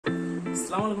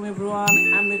Assalamualaikum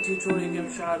everyone, I'm your tutor Indian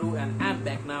Sharu and I'm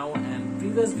back now. And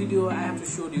previous video I have to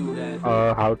show you that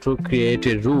how to create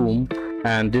a room,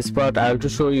 and this part I have to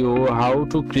show you how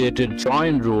to create a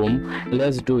join room.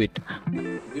 Let's do it.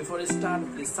 Before I start,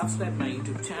 please subscribe my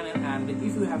YouTube channel, and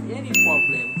if you have any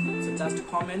problem, so just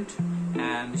comment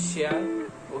and share.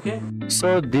 Okay,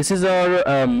 so this is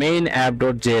our main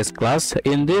app.js class.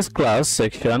 In this class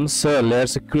section, so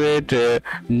let's create a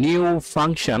new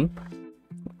function.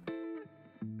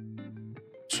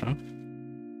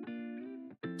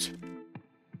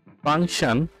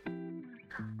 Function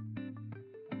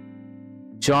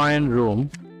join room,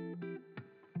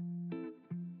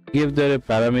 give the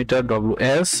parameter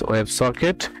WS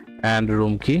WebSocket and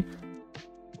room key.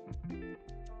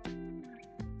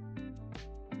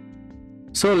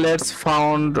 So let's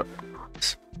found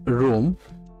room.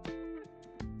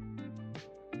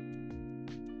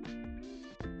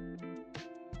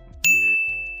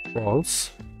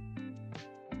 False.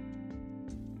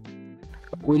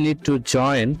 We need to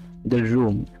join the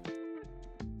room.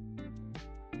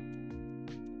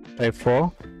 Type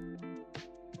for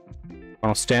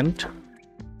constant,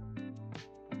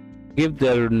 give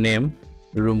their name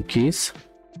room keys.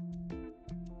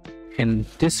 In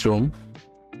this room,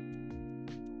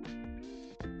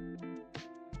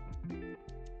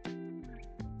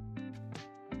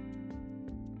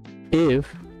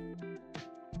 if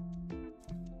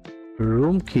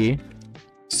room key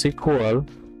is equal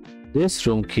this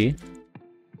room key,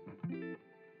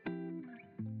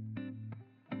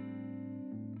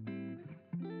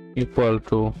 equal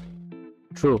to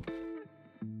true,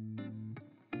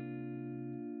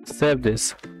 save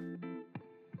this.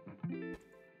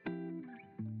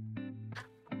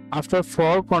 After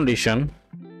for condition,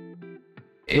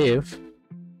 if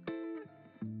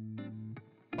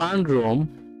one room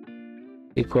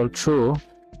equal true,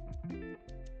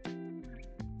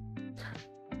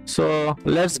 so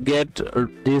let's get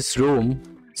this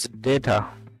room's data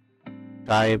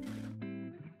type.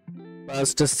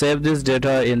 First save this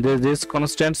data in this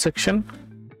constant section.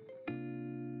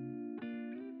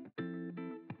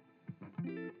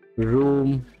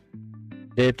 Room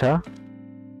data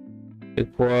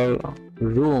equal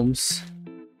rooms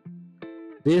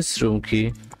this room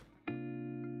key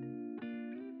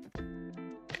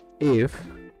if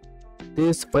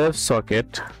this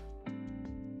WebSocket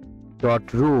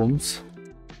dot rooms.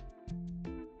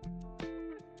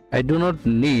 I do not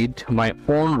need my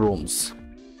own rooms,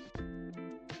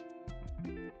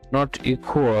 not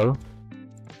equal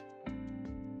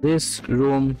this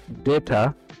room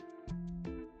data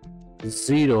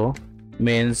 0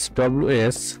 means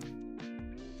ws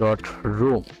dot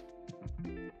room.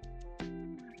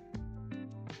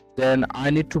 Then I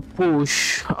need to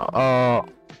push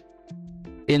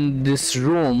in this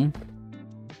room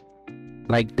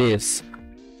like this.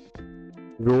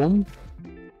 Room,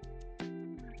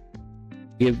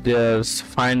 give this,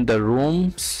 find the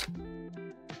rooms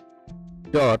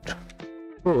dot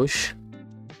push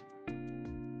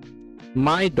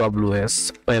my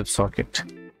ws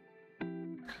WebSocket.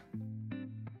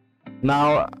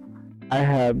 Now I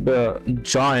have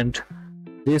joined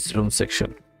this room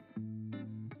section.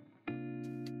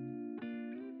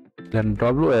 Then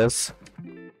ws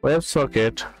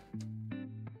WebSocket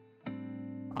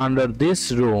under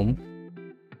this room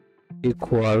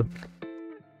equal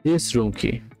this room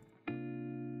key.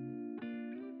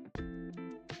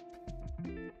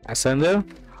 Assign there.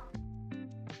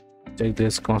 Take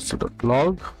this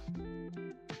console.log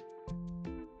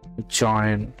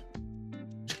join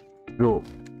row.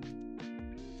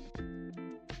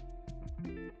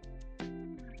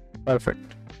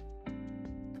 Perfect.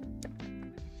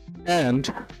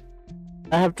 And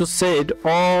I have to set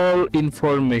all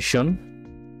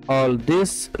information, all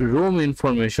this room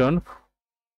information,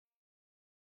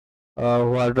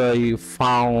 what I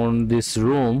found this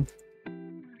room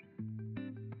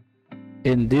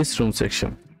in this room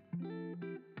section,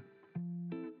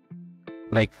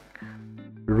 like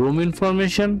room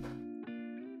information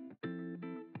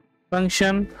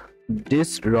function,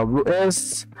 this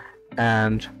ws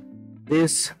and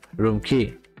this room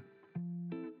key.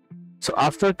 So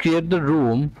after create the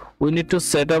room, we need to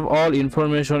set up all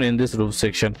information in this room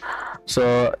section.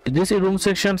 So this room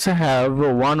sections have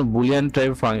one boolean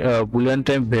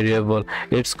type variable.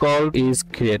 It's called is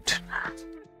create.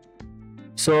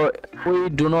 So we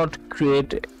do not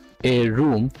create a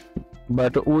room,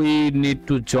 but we need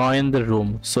to join the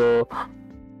room. So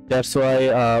that's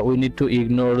why we need to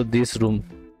ignore this room.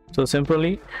 So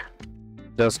simply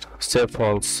just say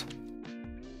false.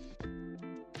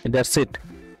 That's it.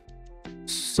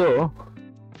 So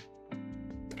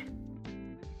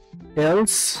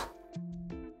else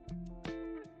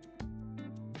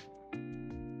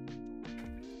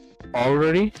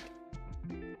already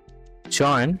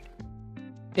join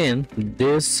in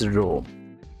this room.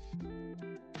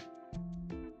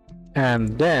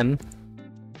 And then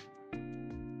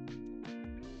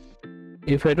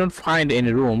if I don't find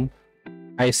any room,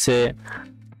 I say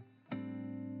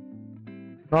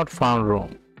not found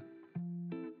room.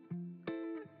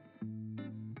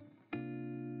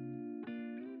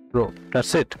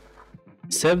 That's it.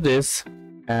 Save this,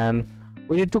 and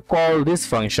we need to call this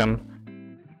function.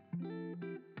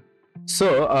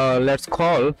 So let's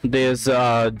call this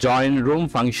join room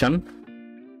function.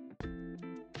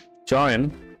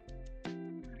 Join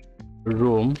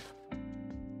room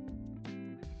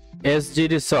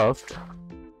sgdsoft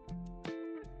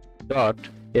dot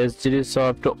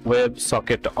sgdsoft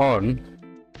WebSocket on.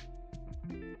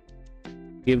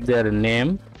 Give their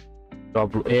name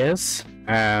ws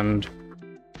and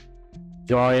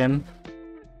join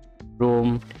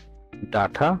room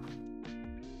data.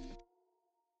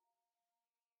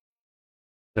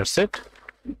 That's it.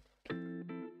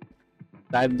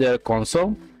 Type their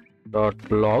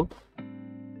console.log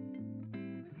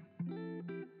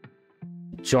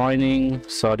joining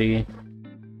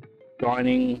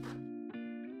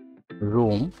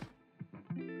room,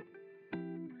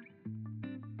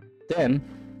 then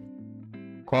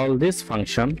call this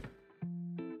function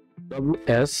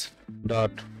ws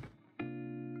dot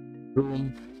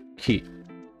room key,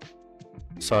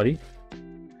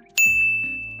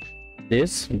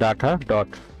 this data dot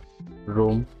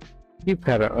room key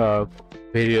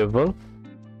variable.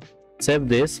 Save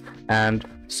this and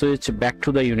switch back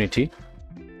to the Unity.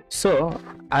 So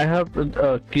I have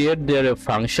created their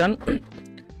function.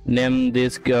 Name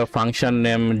this function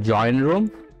name join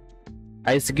room.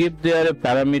 I give their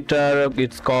parameter,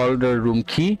 it's called room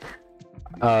key.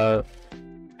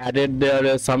 Added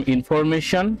there some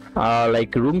information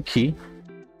like room key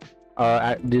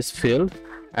at this field.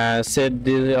 Set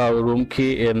the room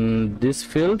key in this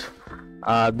field.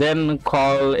 Then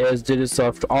call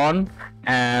sgdsoft on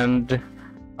and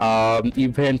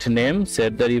event name.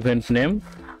 Set the event name.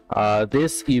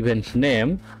 This event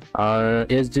name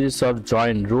sgdsoft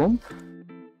join room,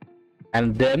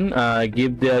 and then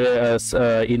give their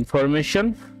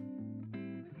information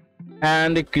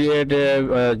and create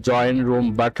a join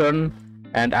room button.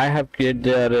 And I have created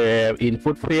their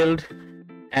input field,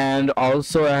 and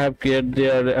also I have created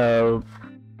their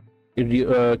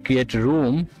create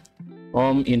room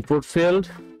input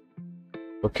field.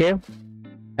 Okay,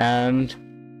 and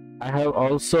I have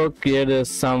also created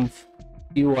some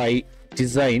UI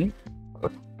design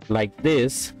like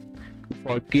this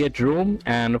for create room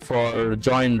and for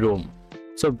join room.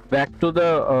 So back to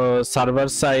the server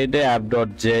side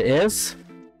app.js,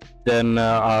 then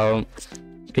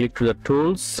click to the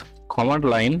tools, command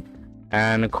line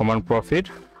and command profit.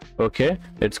 Okay,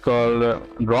 it's called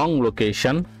wrong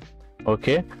location.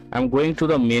 Okay, I'm going to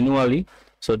the manually.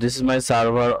 So this is my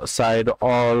server side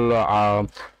all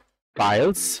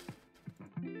files.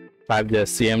 Type the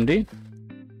cmd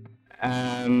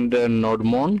and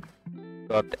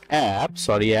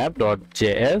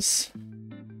app.js.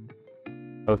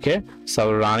 Okay,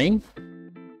 so running.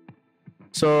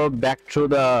 So back to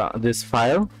this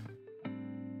file,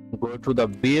 go to the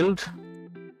build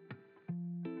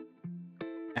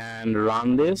and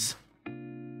run this,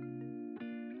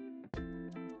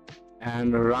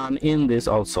 and run in this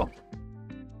also.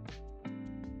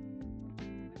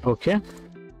 Okay,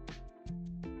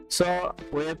 so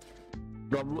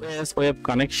WS web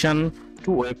connection,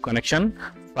 two web connection.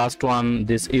 First one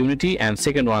this Unity and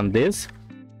second one this.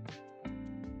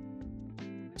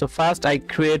 So first I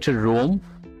create a room.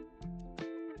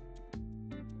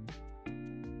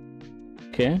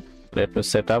 Okay, let me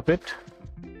set up it.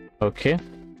 Okay,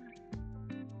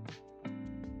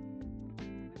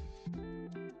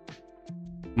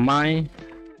 my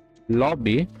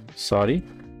lobby,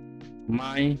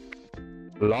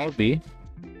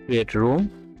 create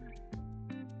room.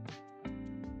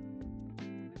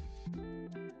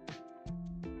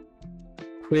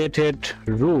 Created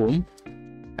room,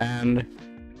 and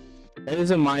there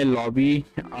is a my lobby.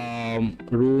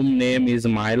 Room name is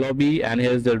my lobby, and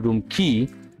here's the room key.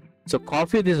 So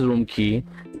copy this room key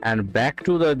and back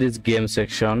to this game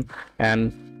section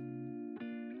and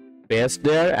paste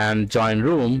there and join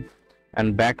room,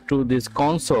 and back to this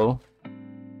console.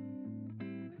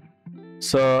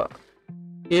 So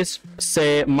is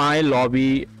say my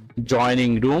lobby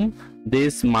joining room,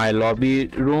 this my lobby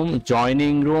room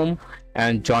joining room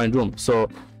and join room. So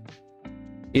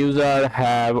user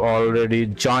have already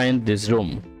joined this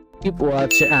room. Keep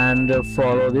watch and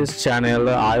follow this channel.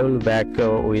 I will back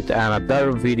with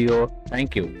another video.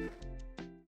 Thank you.